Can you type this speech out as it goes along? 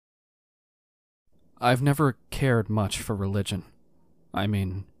I've never cared much for religion. I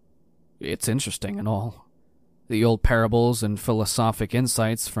mean, it's interesting and all. The old parables and philosophic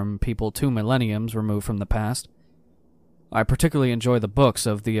insights from people 2 millenniums removed from the past. I particularly enjoy the books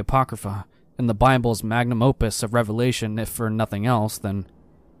of the Apocrypha and the Bible's magnum opus of revelation, if for nothing else than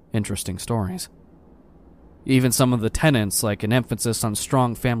interesting stories. Even some of the tenets, like an emphasis on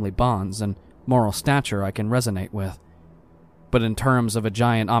strong family bonds and moral stature, I can resonate with. But in terms of a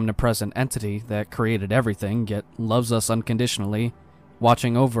giant omnipresent entity that created everything yet loves us unconditionally,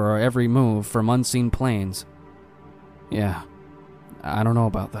 watching over our every move from unseen planes, yeah, I don't know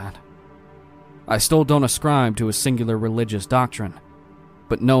about that. I still don't ascribe to a singular religious doctrine,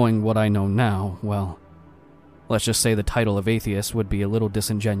 but knowing what I know now, well, let's just say the title of atheist would be a little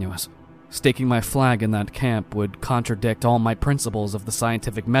disingenuous. Staking my flag in that camp would contradict all my principles of the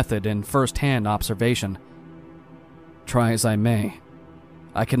scientific method and first-hand observation. Try as I may,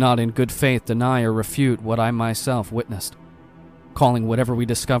 I cannot in good faith deny or refute what I myself witnessed. Calling whatever we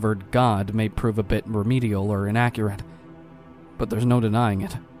discovered God may prove a bit remedial or inaccurate, but there's no denying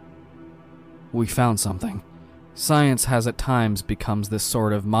it. We found something. Science has at times become this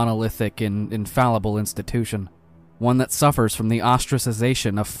sort of monolithic and infallible institution, one that suffers from the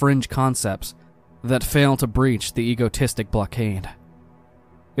ostracization of fringe concepts that fail to breach the egotistic blockade.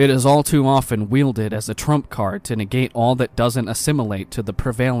 It is all too often wielded as a trump card to negate all that doesn't assimilate to the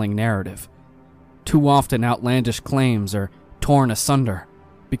prevailing narrative. Too often outlandish claims are torn asunder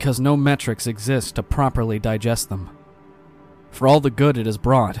because no metrics exist to properly digest them. For all the good it has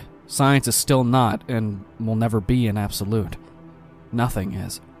brought, science is still not and will never be an absolute. Nothing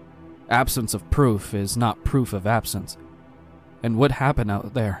is. Absence of proof is not proof of absence. And what happened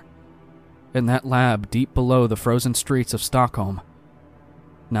out there, in that lab deep below the frozen streets of Stockholm,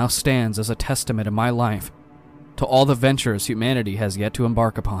 now stands as a testament in my life to all the ventures humanity has yet to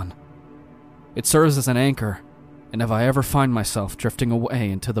embark upon. It serves as an anchor, and if I ever find myself drifting away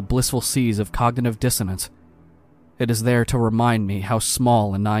into the blissful seas of cognitive dissonance, it is there to remind me how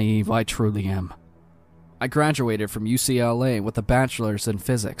small and naive I truly am. I graduated from UCLA with a bachelor's in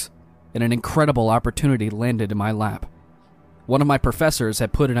physics, and an incredible opportunity landed in my lap. One of my professors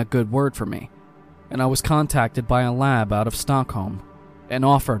had put in a good word for me, and I was contacted by a lab out of Stockholm and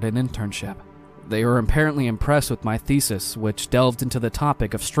offered an internship. They were apparently impressed with my thesis, which delved into the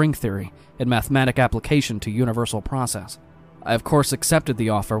topic of string theory and mathematic application to universal process. I of course accepted the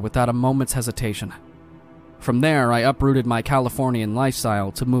offer without a moment's hesitation. From there, I uprooted my Californian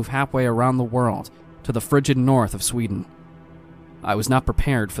lifestyle to move halfway around the world to the frigid north of Sweden. I was not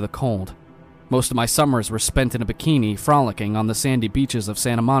prepared for the cold. Most of my summers were spent in a bikini frolicking on the sandy beaches of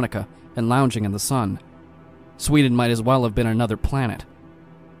Santa Monica and lounging in the sun. Sweden might as well have been another planet.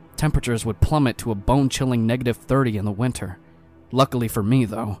 Temperatures would plummet to a bone-chilling -30 in the winter. Luckily for me,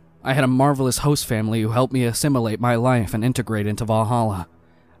 though, I had a marvelous host family who helped me assimilate my life and integrate into Valhalla.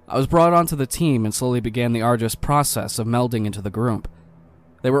 I was brought onto the team and slowly began the arduous process of melding into the group.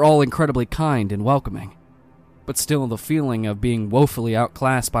 They were all incredibly kind and welcoming, but still the feeling of being woefully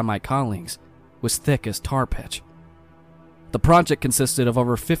outclassed by my colleagues was thick as tar pitch. The project consisted of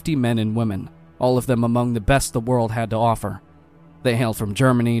over 50 men and women, all of them among the best the world had to offer. They hailed from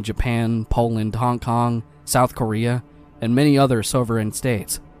Germany, Japan, Poland, Hong Kong, South Korea, and many other sovereign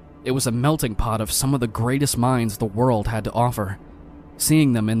states. It was a melting pot of some of the greatest minds the world had to offer.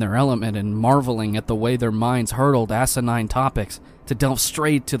 Seeing them in their element and marveling at the way their minds hurdled asinine topics to delve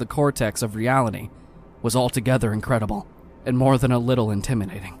straight to the cortex of reality was altogether incredible, and more than a little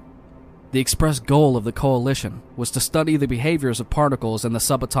intimidating. The express goal of the coalition was to study the behaviors of particles in the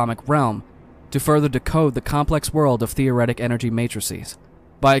subatomic realm to further decode the complex world of theoretic energy matrices.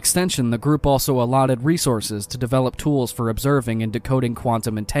 By extension, the group also allotted resources to develop tools for observing and decoding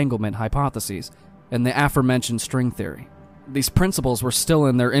quantum entanglement hypotheses and the aforementioned string theory. These principles were still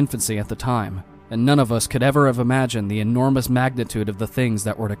in their infancy at the time, and none of us could ever have imagined the enormous magnitude of the things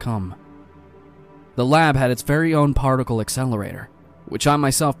that were to come. The lab had its very own particle accelerator, which I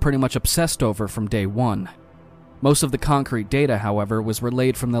myself pretty much obsessed over from day one. Most of the concrete data, however, was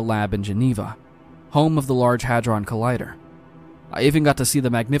relayed from the lab in Geneva, home of the Large Hadron Collider. I even got to see the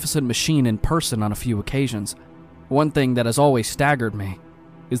magnificent machine in person on a few occasions. One thing that has always staggered me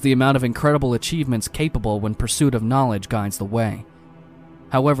is the amount of incredible achievements capable when pursuit of knowledge guides the way.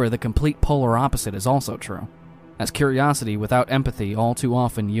 However, the complete polar opposite is also true, as curiosity without empathy all too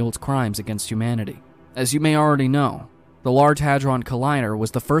often yields crimes against humanity. As you may already know, the Large Hadron Collider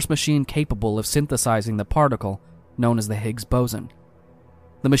was the first machine capable of synthesizing the particle known as the Higgs boson.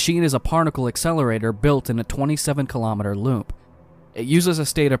 The machine is a particle accelerator built in a 27-kilometer loop. It uses a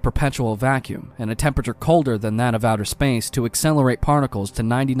state of perpetual vacuum and a temperature colder than that of outer space to accelerate particles to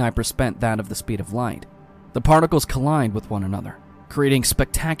 99% that of the speed of light. The particles collide with one another, creating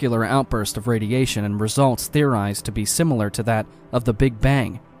spectacular outbursts of radiation and results theorized to be similar to that of the Big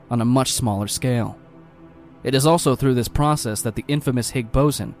Bang on a much smaller scale. It is also through this process that the infamous Higgs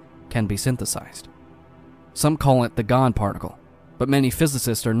boson can be synthesized. Some call it the God particle, but many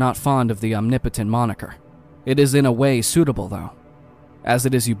physicists are not fond of the omnipotent moniker. It is in a way suitable, though, as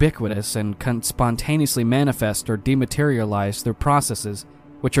it is ubiquitous and can spontaneously manifest or dematerialize through processes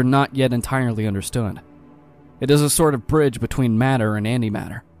which are not yet entirely understood. It is a sort of bridge between matter and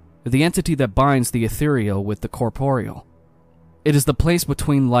antimatter, the entity that binds the ethereal with the corporeal. It is the place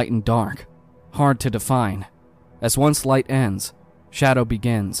between light and dark, hard to define, as once light ends, shadow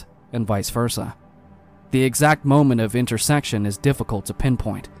begins, and vice versa. The exact moment of intersection is difficult to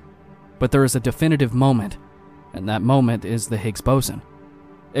pinpoint, but there is a definitive moment, and that moment is the Higgs boson.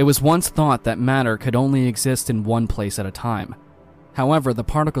 It was once thought that matter could only exist in one place at a time. However, the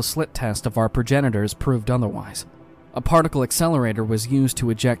particle slit test of our progenitors proved otherwise. A particle accelerator was used to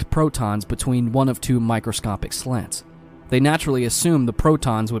eject protons between one of two microscopic slits. They naturally assumed the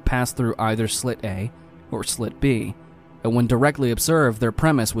protons would pass through either slit A or slit B, and when directly observed, their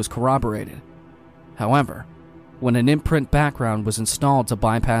premise was corroborated. However, when an imprint background was installed to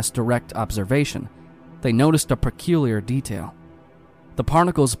bypass direct observation, they noticed a peculiar detail. The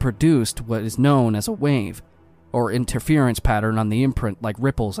particles produced what is known as a wave, or interference pattern on the imprint like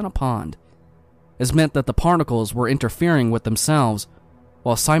ripples in a pond. This meant that the particles were interfering with themselves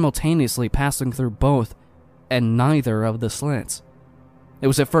while simultaneously passing through both and neither of the slits. It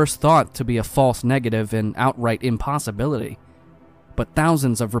was at first thought to be a false negative and outright impossibility, but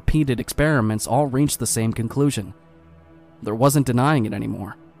thousands of repeated experiments all reached the same conclusion. There wasn't denying it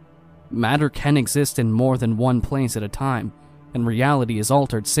anymore. Matter can exist in more than one place at a time, and reality is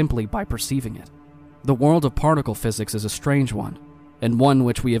altered simply by perceiving it. The world of particle physics is a strange one, and one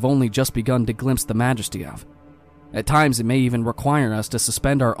which we have only just begun to glimpse the majesty of. At times it may even require us to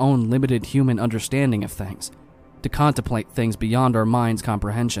suspend our own limited human understanding of things, to contemplate things beyond our mind's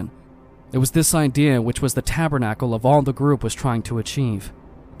comprehension. It was this idea which was the tabernacle of all the group was trying to achieve,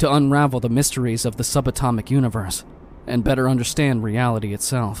 to unravel the mysteries of the subatomic universe, and better understand reality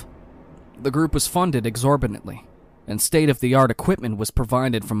itself. The group was funded exorbitantly, and state-of-the-art equipment was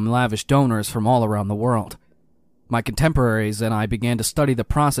provided from lavish donors from all around the world. My contemporaries and I began to study the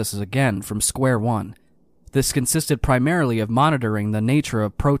processes again from square one. This consisted primarily of monitoring the nature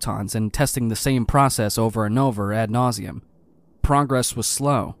of protons and testing the same process over and over ad nauseum. Progress was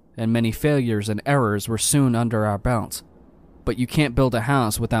slow, and many failures and errors were soon under our belts. But you can't build a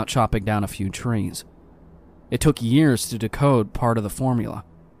house without chopping down a few trees. It took years to decode part of the formula,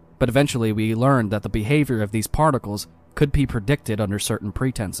 but eventually we learned that the behavior of these particles could be predicted under certain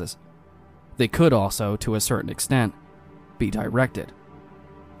pretenses. They could also, to a certain extent, be directed,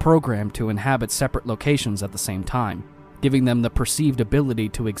 programmed to inhabit separate locations at the same time, giving them the perceived ability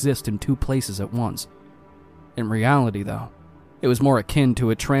to exist in two places at once. In reality, though, it was more akin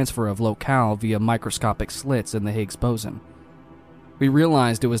to a transfer of locale via microscopic slits in the Higgs boson. We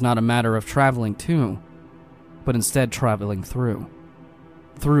realized it was not a matter of traveling to, but instead traveling through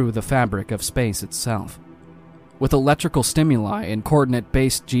the fabric of space itself. With electrical stimuli and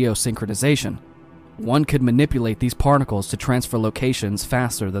coordinate-based geosynchronization, one could manipulate these particles to transfer locations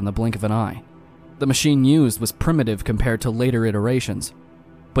faster than the blink of an eye. The machine used was primitive compared to later iterations,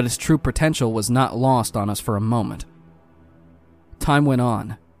 but its true potential was not lost on us for a moment. Time went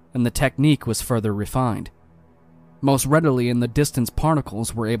on, and the technique was further refined. Most readily in the distance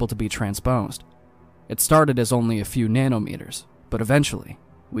particles were able to be transposed. It started as only a few nanometers, but eventually,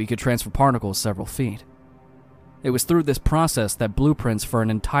 we could transfer particles several feet. It was through this process that blueprints for an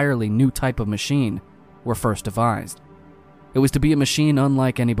entirely new type of machine were first devised. It was to be a machine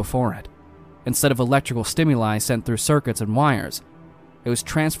unlike any before it. Instead of electrical stimuli sent through circuits and wires, it was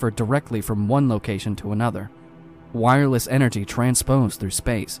transferred directly from one location to another, wireless energy transposed through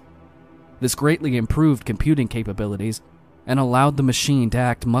space. This greatly improved computing capabilities and allowed the machine to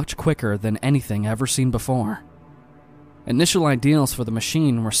act much quicker than anything ever seen before. Initial ideals for the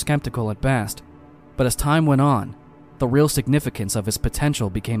machine were skeptical at best, but as time went on, the real significance of its potential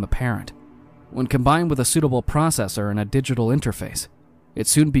became apparent. When combined with a suitable processor and a digital interface, it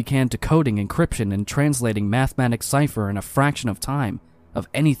soon began decoding encryption and translating mathematic cipher in a fraction of time of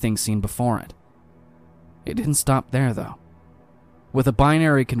anything seen before it. It didn't stop there, though. With a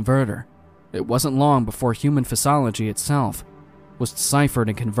binary converter, it wasn't long before human physiology itself was deciphered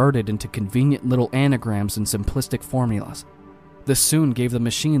and converted into convenient little anagrams and simplistic formulas. This soon gave the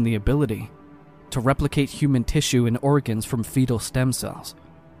machine the ability to replicate human tissue and organs from fetal stem cells.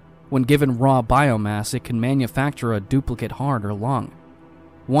 When given raw biomass, it can manufacture a duplicate heart or lung,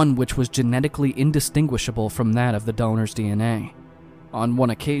 one which was genetically indistinguishable from that of the donor's DNA. On one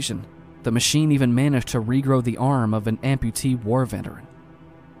occasion, the machine even managed to regrow the arm of an amputee war veteran.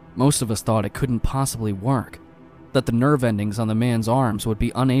 Most of us thought it couldn't possibly work, that the nerve endings on the man's arms would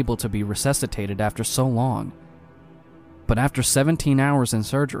be unable to be resuscitated after so long. But after 17 hours in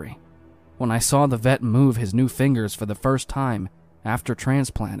surgery, when I saw the vet move his new fingers for the first time after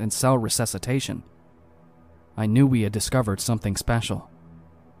transplant and cell resuscitation, I knew we had discovered something special.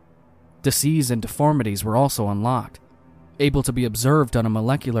 Disease and deformities were also unlocked, able to be observed on a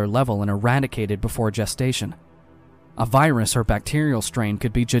molecular level and eradicated before gestation. A virus or bacterial strain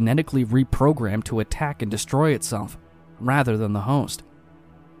could be genetically reprogrammed to attack and destroy itself, rather than the host.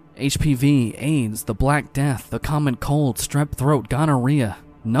 HPV, AIDS, the Black Death, the common cold, strep throat, gonorrhea,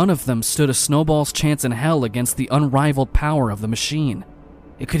 none of them stood a snowball's chance in hell against the unrivaled power of the machine.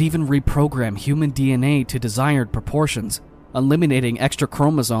 It could even reprogram human DNA to desired proportions, eliminating extra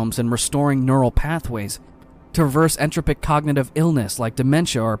chromosomes and restoring neural pathways, to reverse entropic cognitive illness like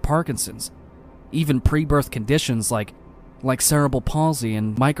dementia or Parkinson's. Even pre-birth conditions like cerebral palsy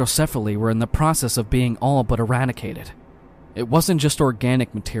and microcephaly were in the process of being all but eradicated. It wasn't just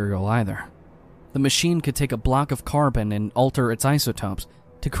organic material either. The machine could take a block of carbon and alter its isotopes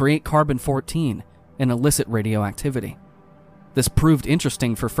to create carbon-14 and elicit radioactivity. This proved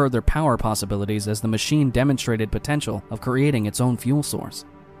interesting for further power possibilities as the machine demonstrated potential of creating its own fuel source.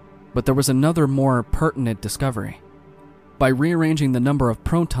 But there was another more pertinent discovery. By rearranging the number of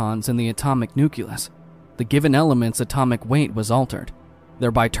protons in the atomic nucleus, the given element's atomic weight was altered,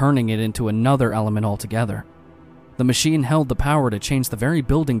 thereby turning it into another element altogether. The machine held the power to change the very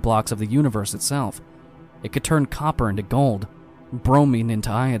building blocks of the universe itself. It could turn copper into gold, bromine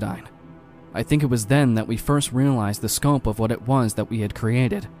into iodine. I think it was then that we first realized the scope of what it was that we had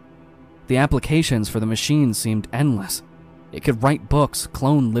created. The applications for the machine seemed endless. It could write books,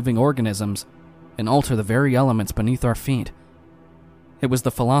 clone living organisms, and alter the very elements beneath our feet. It was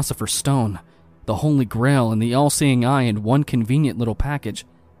the Philosopher's Stone, the Holy Grail, and the all-seeing eye in one convenient little package.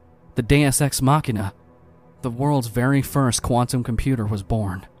 The Deus Ex Machina, the world's very first quantum computer, was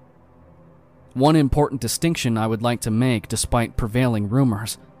born. One important distinction I would like to make despite prevailing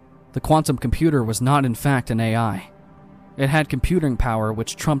rumors: the quantum computer was not in fact an AI. It had computing power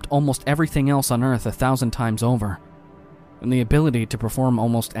which trumped almost everything else on Earth 1,000 times over, and the ability to perform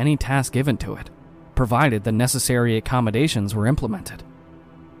almost any task given to it, provided the necessary accommodations were implemented.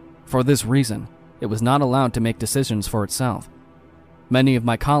 For this reason, it was not allowed to make decisions for itself. Many of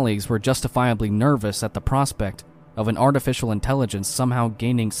my colleagues were justifiably nervous at the prospect of an artificial intelligence somehow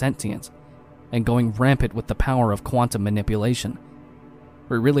gaining sentience and going rampant with the power of quantum manipulation.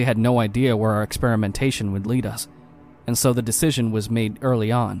 We really had no idea where our experimentation would lead us, and so the decision was made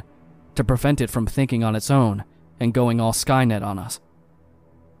early on to prevent it from thinking on its own and going all Skynet on us.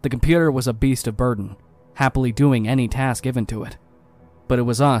 The computer was a beast of burden, happily doing any task given to it, but it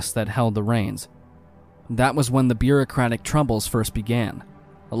was us that held the reins. That was when the bureaucratic troubles first began.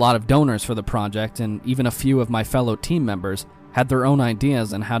 A lot of donors for the project, and even a few of my fellow team members, had their own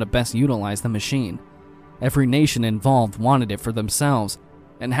ideas on how to best utilize the machine. Every nation involved wanted it for themselves,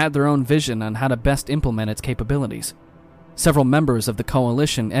 and had their own vision on how to best implement its capabilities. Several members of the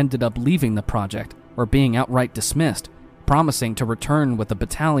coalition ended up leaving the project, or being outright dismissed, promising to return with a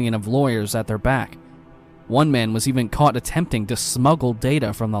battalion of lawyers at their back. One man was even caught attempting to smuggle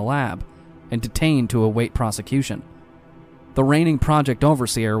data from the lab, and detained to await prosecution. The reigning project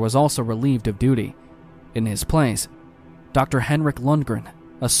overseer was also relieved of duty. In his place, Dr. Henrik Lundgren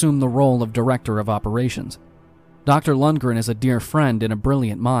assumed the role of Director of Operations. Dr. Lundgren is a dear friend and a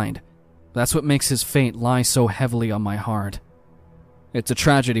brilliant mind. That's what makes his fate lie so heavily on my heart. It's a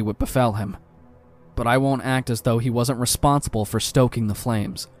tragedy what befell him, but I won't act as though he wasn't responsible for stoking the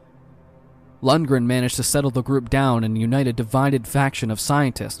flames. Lundgren managed to settle the group down and unite a divided faction of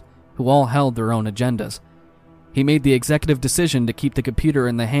scientists who all held their own agendas. He made the executive decision to keep the computer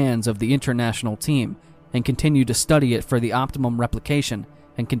in the hands of the international team and continue to study it for the optimum replication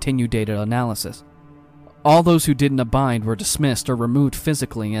and continue data analysis. All those who didn't abide were dismissed or removed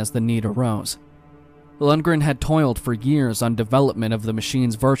physically as the need arose. Lundgren had toiled for years on development of the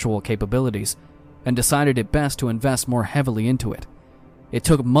machine's virtual capabilities and decided it best to invest more heavily into it. It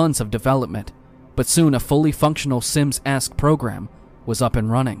took months of development, but soon a fully functional Sims-esque program was up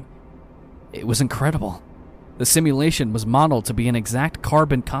and running. It was incredible. The simulation was modeled to be an exact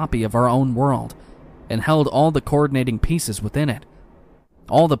carbon copy of our own world and held all the coordinating pieces within it.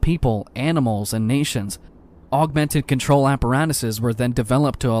 All the people, animals, and nations Augmented control apparatuses were then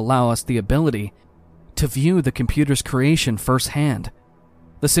developed to allow us the ability to view the computer's creation firsthand.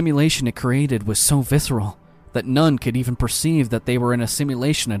 The simulation it created was so visceral that none could even perceive that they were in a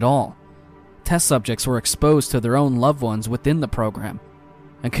simulation at all. Test subjects were exposed to their own loved ones within the program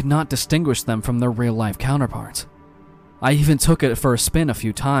and could not distinguish them from their real-life counterparts. I even took it for a spin a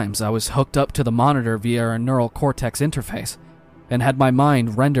few times. I was hooked up to the monitor via a neural cortex interface and had my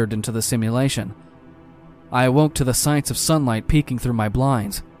mind rendered into the simulation. I awoke to the sights of sunlight peeking through my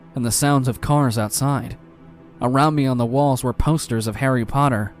blinds and the sounds of cars outside. Around me on the walls were posters of Harry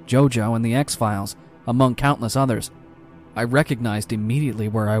Potter, JoJo, and the X-Files, among countless others. I recognized immediately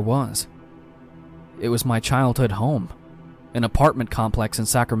where I was. It was my childhood home, an apartment complex in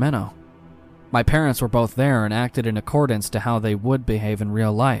Sacramento. My parents were both there and acted in accordance to how they would behave in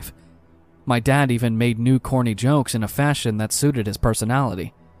real life. My dad even made new corny jokes in a fashion that suited his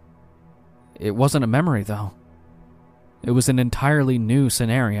personality. It wasn't a memory, though. It was an entirely new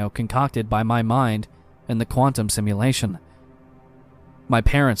scenario concocted by my mind in the quantum simulation. My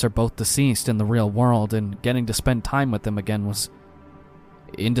parents are both deceased in the real world, and getting to spend time with them again was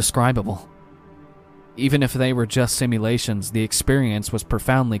indescribable. Even if they were just simulations, the experience was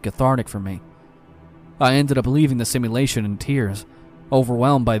profoundly cathartic for me. I ended up leaving the simulation in tears,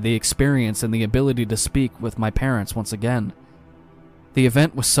 overwhelmed by the experience and the ability to speak with my parents once again. The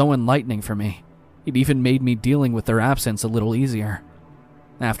event was so enlightening for me, it even made me dealing with their absence a little easier.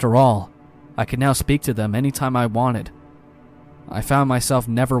 After all, I could now speak to them anytime I wanted. I found myself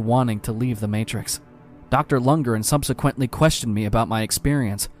never wanting to leave the Matrix. Dr. Lundgren subsequently questioned me about my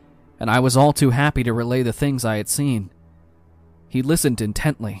experience, and I was all too happy to relay the things I had seen. He listened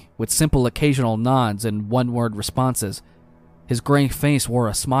intently, with simple occasional nods and one-word responses. His gray face wore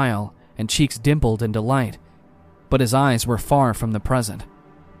a smile, and cheeks dimpled in delight, but his eyes were far from the present,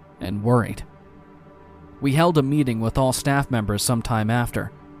 and worried. We held a meeting with all staff members sometime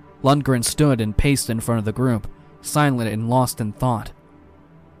after. Lundgren stood and paced in front of the group, silent and lost in thought.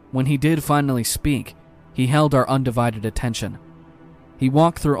 When he did finally speak, he held our undivided attention. He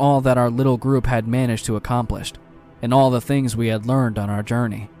walked through all that our little group had managed to accomplish, and all the things we had learned on our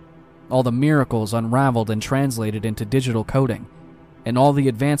journey, all the miracles unraveled and translated into digital coding, and all the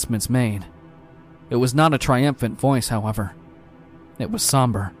advancements made. It was not a triumphant voice, however. It was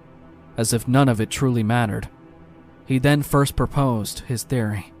somber, as if none of it truly mattered. He then first proposed his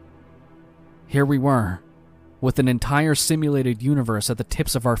theory. Here we were, with an entire simulated universe at the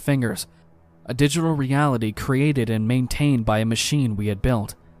tips of our fingers, a digital reality created and maintained by a machine we had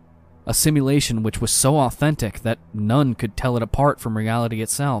built, a simulation which was so authentic that none could tell it apart from reality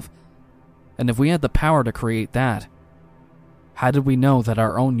itself. And if we had the power to create that, how did we know that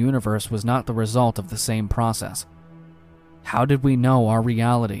our own universe was not the result of the same process? How did we know our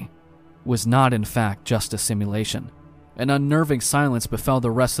reality was not in fact just a simulation? An unnerving silence befell the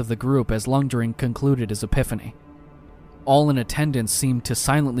rest of the group as Lundgren concluded his epiphany. All in attendance seemed to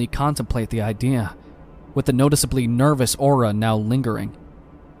silently contemplate the idea, with the noticeably nervous aura now lingering.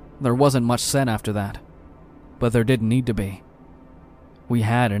 There wasn't much said after that, but there didn't need to be. We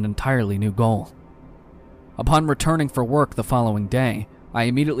had an entirely new goal. Upon returning for work the following day, I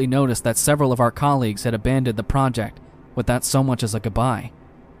immediately noticed that several of our colleagues had abandoned the project without so much as a goodbye.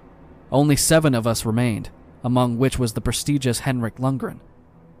 Only 7 of us remained, among which was the prestigious Henrik Lundgren.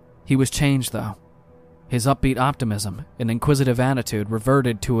 He was changed, though. His upbeat optimism and inquisitive attitude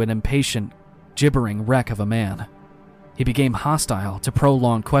reverted to an impatient, gibbering wreck of a man. He became hostile to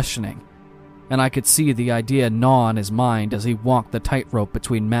prolonged questioning, and I could see the idea gnaw on his mind as he walked the tightrope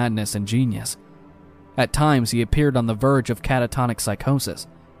between madness and genius. At times he appeared on the verge of catatonic psychosis.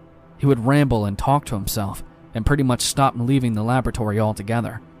 He would ramble and talk to himself, and pretty much stop leaving the laboratory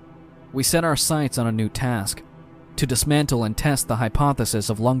altogether. We set our sights on a new task, to dismantle and test the hypothesis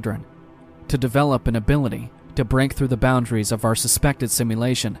of Lundgren, to develop an ability to break through the boundaries of our suspected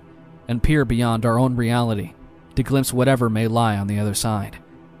simulation and peer beyond our own reality to glimpse whatever may lie on the other side.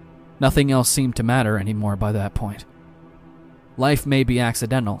 Nothing else seemed to matter anymore by that point. Life may be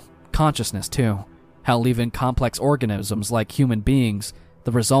accidental, consciousness too, hell, even complex organisms like human beings,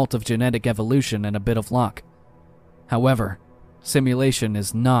 the result of genetic evolution and a bit of luck. However, simulation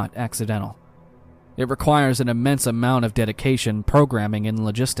is not accidental. It requires an immense amount of dedication, programming, and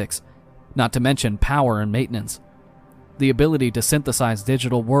logistics, not to mention power and maintenance. The ability to synthesize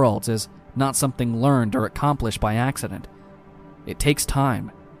digital worlds is not something learned or accomplished by accident. It takes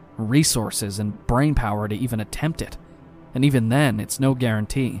time, resources, and brain power to even attempt it, and even then, it's no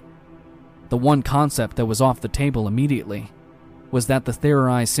guarantee. The one concept that was off the table immediately was that the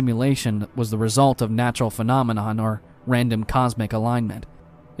theorized simulation was the result of natural phenomenon or random cosmic alignment.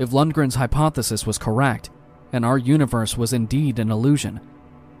 If Lundgren's hypothesis was correct, and our universe was indeed an illusion,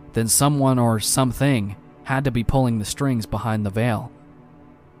 then someone or something had to be pulling the strings behind the veil.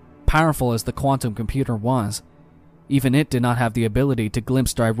 Powerful as the quantum computer was, even it did not have the ability to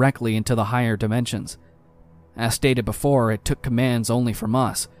glimpse directly into the higher dimensions. As stated before, it took commands only from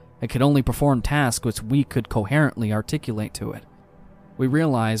us, and could only perform tasks which we could coherently articulate to it. We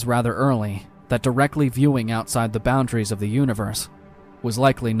realized rather early that directly viewing outside the boundaries of the universe was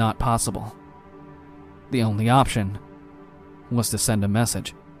likely not possible. The only option was to send a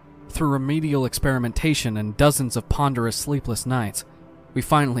message. Through remedial experimentation and dozens of ponderous sleepless nights, we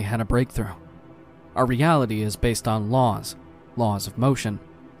finally had a breakthrough. Our reality is based on laws of motion,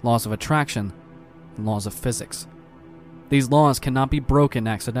 laws of attraction, and laws of physics. These laws cannot be broken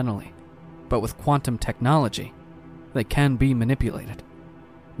accidentally, but with quantum technology, they can be manipulated.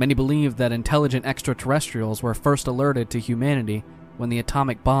 Many believe that intelligent extraterrestrials were first alerted to humanity when the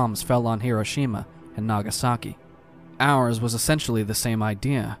atomic bombs fell on Hiroshima and Nagasaki. Ours was essentially the same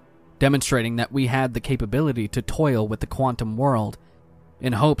idea, demonstrating that we had the capability to toil with the quantum world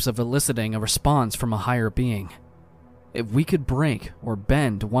in hopes of eliciting a response from a higher being. If we could break or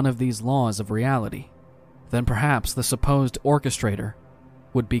bend one of these laws of reality, then perhaps the supposed orchestrator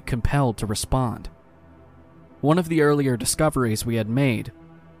would be compelled to respond. One of the earlier discoveries we had made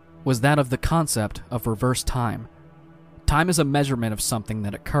was that of the concept of reverse time. Time is a measurement of something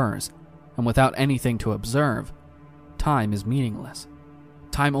that occurs, and without anything to observe, time is meaningless.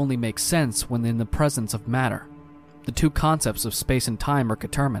 Time only makes sense when in the presence of matter. The two concepts of space and time are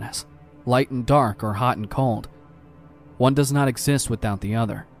coterminous. Light and dark or hot and cold. One does not exist without the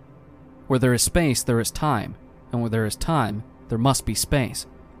other. Where there is space, there is time, and where there is time, there must be space.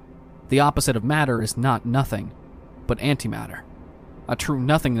 The opposite of matter is not nothing, but antimatter. A true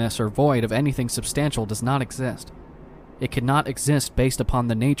nothingness or void of anything substantial does not exist. It cannot exist based upon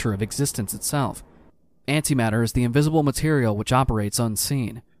the nature of existence itself. Antimatter is the invisible material which operates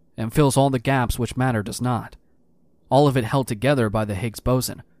unseen, and fills all the gaps which matter does not. All of it held together by the Higgs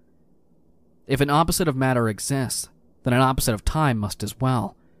boson. If an opposite of matter exists, then an opposite of time must as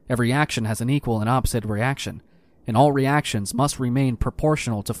well. Every action has an equal and opposite reaction, and all reactions must remain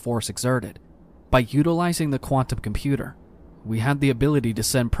proportional to force exerted. By utilizing the quantum computer, we had the ability to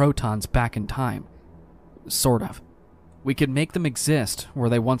send protons back in time. Sort of. We could make them exist where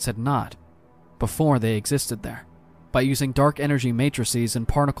they once had not, before they existed there, by using dark energy matrices and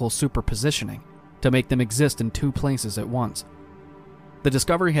particle superpositioning to make them exist in two places at once. The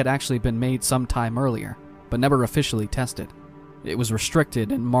discovery had actually been made some time earlier, but never officially tested. It was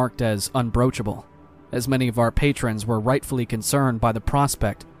restricted and marked as unbroachable, as many of our patrons were rightfully concerned by the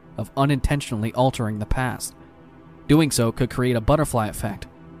prospect of unintentionally altering the past. Doing so could create a butterfly effect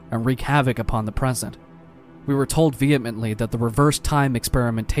and wreak havoc upon the present. We were told vehemently that the reverse time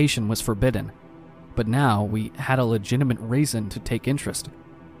experimentation was forbidden, but now we had a legitimate reason to take interest.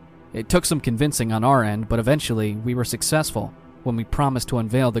 It took some convincing on our end, but eventually we were successful when we promised to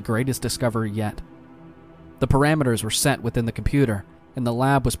unveil the greatest discovery yet. The parameters were set within the computer, and the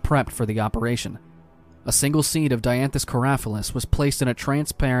lab was prepped for the operation. A single seed of Dianthus corophilus was placed in a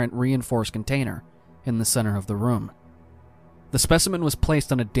transparent reinforced container in the center of the room. The specimen was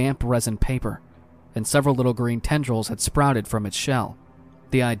placed on a damp resin paper, and several little green tendrils had sprouted from its shell.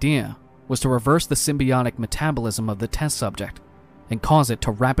 The idea was to reverse the symbiotic metabolism of the test subject and cause it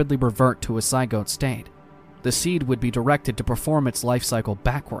to rapidly revert to a zygote state. The seed would be directed to perform its life cycle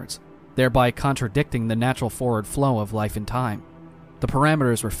backwards, thereby contradicting the natural forward flow of life and time. The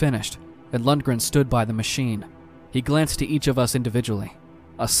parameters were finished, and Lundgren stood by the machine. He glanced to each of us individually,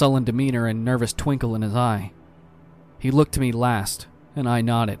 a sullen demeanor and nervous twinkle in his eye. He looked to me last, and I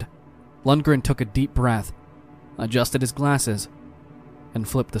nodded. Lundgren took a deep breath, adjusted his glasses, and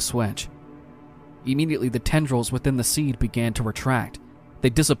flipped the switch. Immediately the tendrils within the seed began to retract. They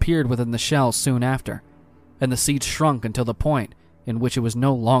disappeared within the shell soon after, and the seed shrunk until the point in which it was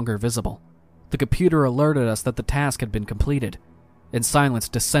no longer visible. The computer alerted us that the task had been completed, and silence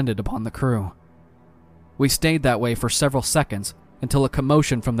descended upon the crew. We stayed that way for several seconds until a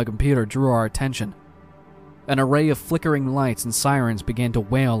commotion from the computer drew our attention. An array of flickering lights and sirens began to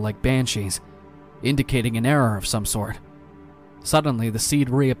wail like banshees, indicating an error of some sort. Suddenly, the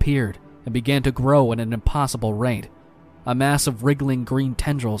seed reappeared and began to grow at an impossible rate. A mass of wriggling green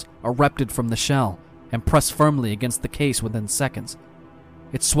tendrils erupted from the shell and pressed firmly against the case within seconds.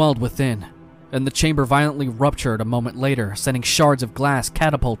 It swelled within, and the chamber violently ruptured a moment later, sending shards of glass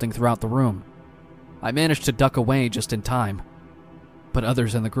catapulting throughout the room. I managed to duck away just in time, but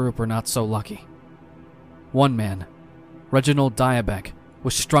others in the group were not so lucky. One man, Reginald Diabeck,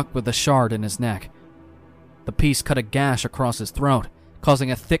 was struck with a shard in his neck. The piece cut a gash across his throat,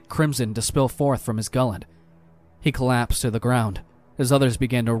 causing a thick crimson to spill forth from his gullet. He collapsed to the ground as others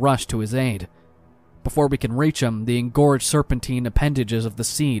began to rush to his aid. Before we can reach him, the engorged serpentine appendages of the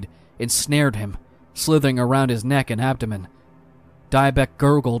seed ensnared him, slithering around his neck and abdomen. Diabec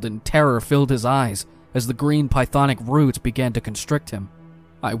gurgled and terror filled his eyes as the green pythonic roots began to constrict him.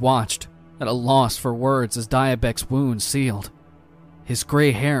 I watched, at a loss for words as Diabec's wound sealed. His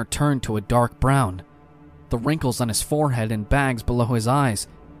gray hair turned to a dark brown. The wrinkles on his forehead and bags below his eyes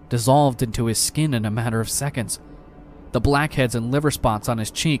dissolved into his skin in a matter of seconds. The blackheads and liver spots on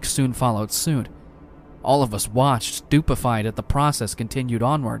his cheeks soon followed suit. All of us watched, stupefied at the process continued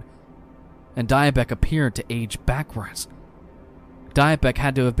onward, and Diabec appeared to age backwards. Diabec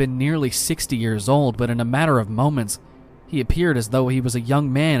had to have been nearly 60 years old, but in a matter of moments, he appeared as though he was a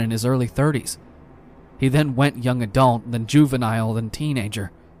young man in his early 30s. He then went young adult, then juvenile, then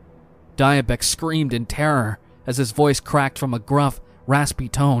teenager. Diabec screamed in terror as his voice cracked from a gruff, raspy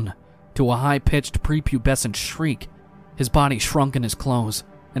tone to a high-pitched prepubescent shriek. His body shrunk in his clothes,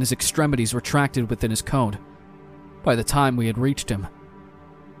 and his extremities retracted within his coat. By the time we had reached him,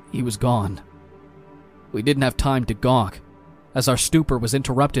 he was gone. We didn't have time to gawk, as our stupor was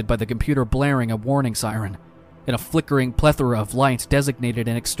interrupted by the computer blaring a warning siren, and a flickering plethora of lights designated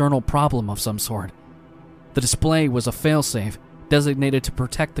an external problem of some sort. The display was a failsafe designated to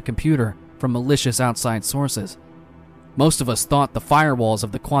protect the computer from malicious outside sources. Most of us thought the firewalls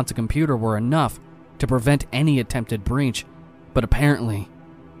of the quantum computer were enough to prevent any attempted breach, but apparently,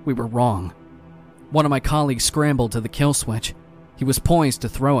 we were wrong. One of my colleagues scrambled to the kill switch. He was poised to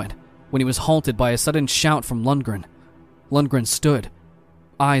throw it when he was halted by a sudden shout from Lundgren. Lundgren stood,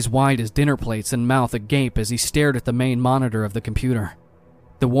 eyes wide as dinner plates and mouth agape as he stared at the main monitor of the computer.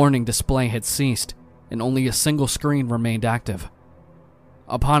 The warning display had ceased, and only a single screen remained active.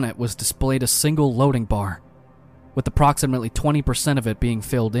 Upon it was displayed a single loading bar, with approximately 20% of it being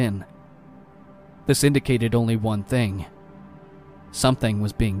filled in. This indicated only one thing. Something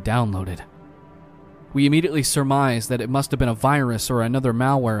was being downloaded. We immediately surmised that it must have been a virus or another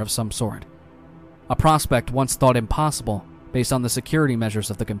malware of some sort, a prospect once thought impossible based on the security measures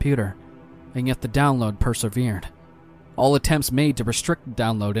of the computer, and yet the download persevered. All attempts made to restrict the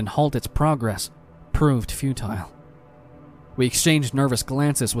download and halt its progress proved futile. We exchanged nervous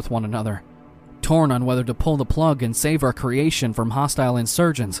glances with one another, torn on whether to pull the plug and save our creation from hostile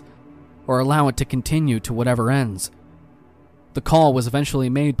insurgents, or allow it to continue to whatever ends. The call was eventually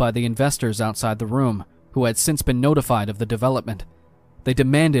made by the investors outside the room, who had since been notified of the development. They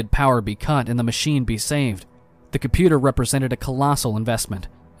demanded power be cut and the machine be saved. The computer represented a colossal investment,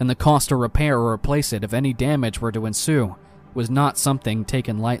 and the cost to repair or replace it if any damage were to ensue was not something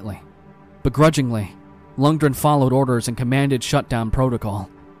taken lightly. Begrudgingly, Lundgren followed orders and commanded shutdown protocol.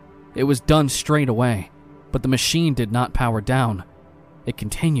 It was done straight away, but the machine did not power down. It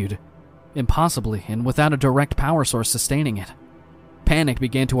continued, impossibly and without a direct power source sustaining it. Panic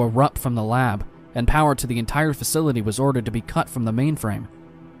began to erupt from the lab, and power to the entire facility was ordered to be cut from the mainframe.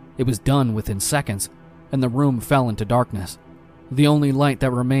 It was done within seconds, and the room fell into darkness. The only light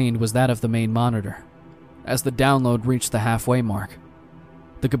that remained was that of the main monitor. As the download reached the halfway mark,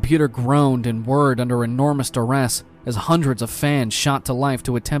 the computer groaned and whirred under enormous duress as hundreds of fans shot to life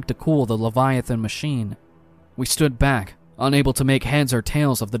to attempt to cool the Leviathan machine. We stood back, unable to make heads or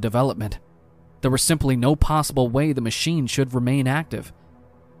tails of the development. There was simply no possible way the machine should remain active.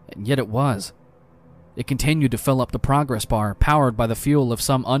 And yet it was. It continued to fill up the progress bar, powered by the fuel of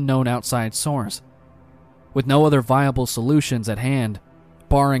some unknown outside source. With no other viable solutions at hand,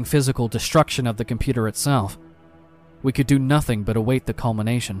 barring physical destruction of the computer itself, we could do nothing but await the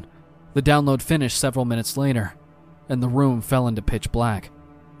culmination. The download finished several minutes later, and the room fell into pitch black.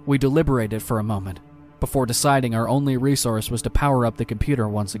 We deliberated for a moment, before deciding our only resource was to power up the computer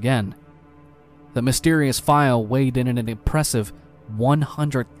once again. The mysterious file weighed in an impressive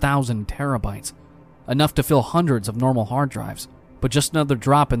 100,000 terabytes, enough to fill hundreds of normal hard drives, but just another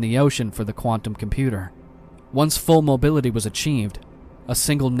drop in the ocean for the quantum computer. Once full mobility was achieved, a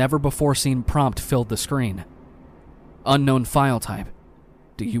single never-before-seen prompt filled the screen. Unknown file type.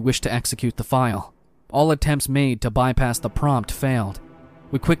 Do you wish to execute the file? All attempts made to bypass the prompt failed.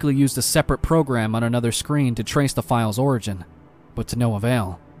 We quickly used a separate program on another screen to trace the file's origin, but to no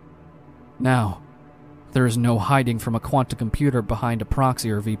avail. Now, there is no hiding from a quantum computer behind a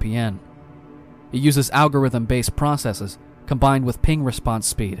proxy or VPN. It uses algorithm-based processes combined with ping response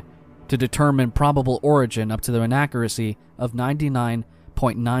speed to determine probable origin up to an accuracy of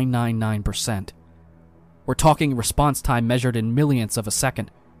 99.999%. We're talking response time measured in millionths of a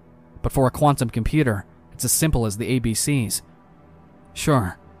second, but for a quantum computer, it's as simple as the ABCs.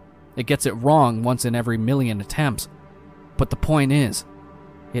 Sure, it gets it wrong once in every million attempts, but the point is,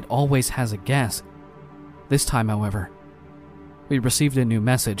 it always has a guess. This time, however, we received a new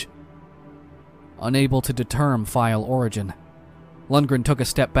message. Unable to determine file origin, Lundgren took a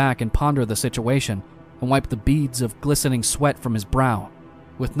step back and pondered the situation and wiped the beads of glistening sweat from his brow.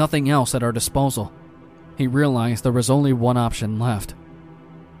 With nothing else at our disposal, he realized there was only one option left.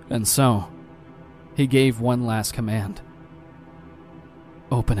 And so, he gave one last command.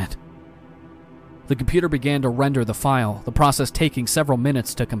 Open it. The computer began to render the file, the process taking several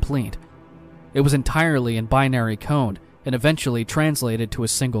minutes to complete. It was entirely in binary code and eventually translated to a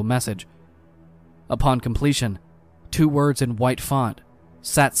single message. Upon completion, 2 words in white font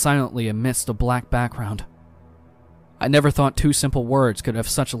sat silently amidst a black background. I never thought 2 simple words could have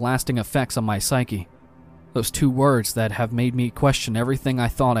such lasting effects on my psyche. Those 2 words that have made me question everything I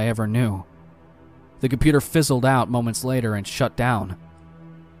thought I ever knew. The computer fizzled out moments later and shut down.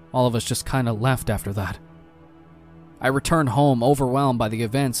 All of us just kinda left after that. I returned home overwhelmed by the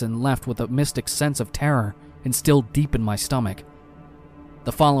events and left with a mystic sense of terror instilled deep in my stomach.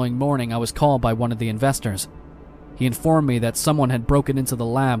 The following morning, I was called by one of the investors. He informed me that someone had broken into the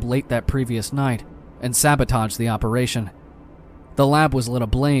lab late that previous night and sabotaged the operation. The lab was lit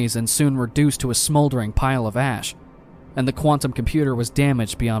ablaze and soon reduced to a smoldering pile of ash, and the quantum computer was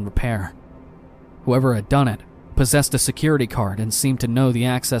damaged beyond repair. Whoever had done it possessed a security card and seemed to know the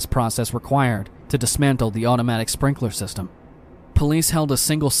access process required to dismantle the automatic sprinkler system. Police held a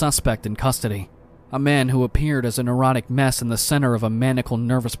single suspect in custody, a man who appeared as a neurotic mess in the center of a maniacal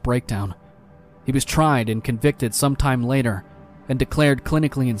nervous breakdown. He was tried and convicted sometime later and declared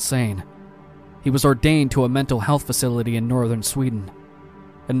clinically insane. He was ordained to a mental health facility in northern Sweden,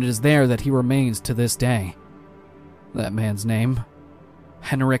 and it is there that he remains to this day. That man's name?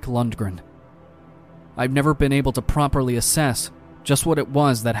 Henrik Lundgren. I've never been able to properly assess just what it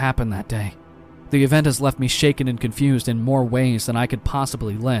was that happened that day. The event has left me shaken and confused in more ways than I could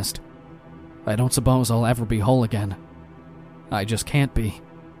possibly list. I don't suppose I'll ever be whole again. I just can't be.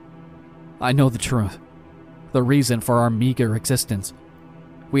 I know the truth, the reason for our meager existence.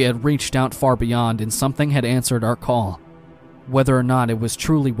 We had reached out far beyond and something had answered our call. Whether or not it was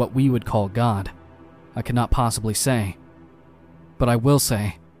truly what we would call God, I cannot possibly say. But I will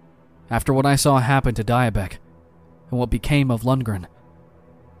say, after what I saw happen to Diabek, and what became of Lundgren,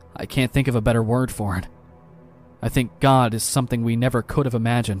 I can't think of a better word for it. I think God is something we never could have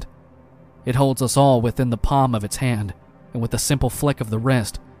imagined. It holds us all within the palm of its hand, and with a simple flick of the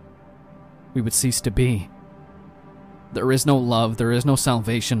wrist, we would cease to be. There is no love, there is no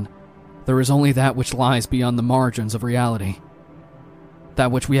salvation. There is only that which lies beyond the margins of reality.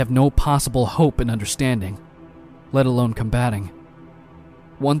 That which we have no possible hope in understanding, let alone combating.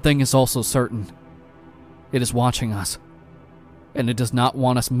 One thing is also certain. It is watching us, and it does not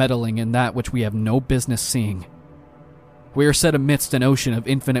want us meddling in that which we have no business seeing. We are set amidst an ocean of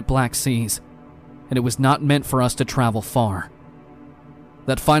infinite black seas, and it was not meant for us to travel far.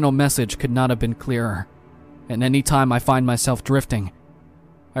 That final message could not have been clearer, and any time I find myself drifting,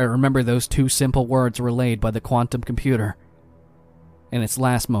 I remember those 2 simple words relayed by the quantum computer in its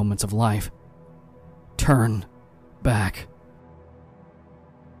last moments of life. Turn back.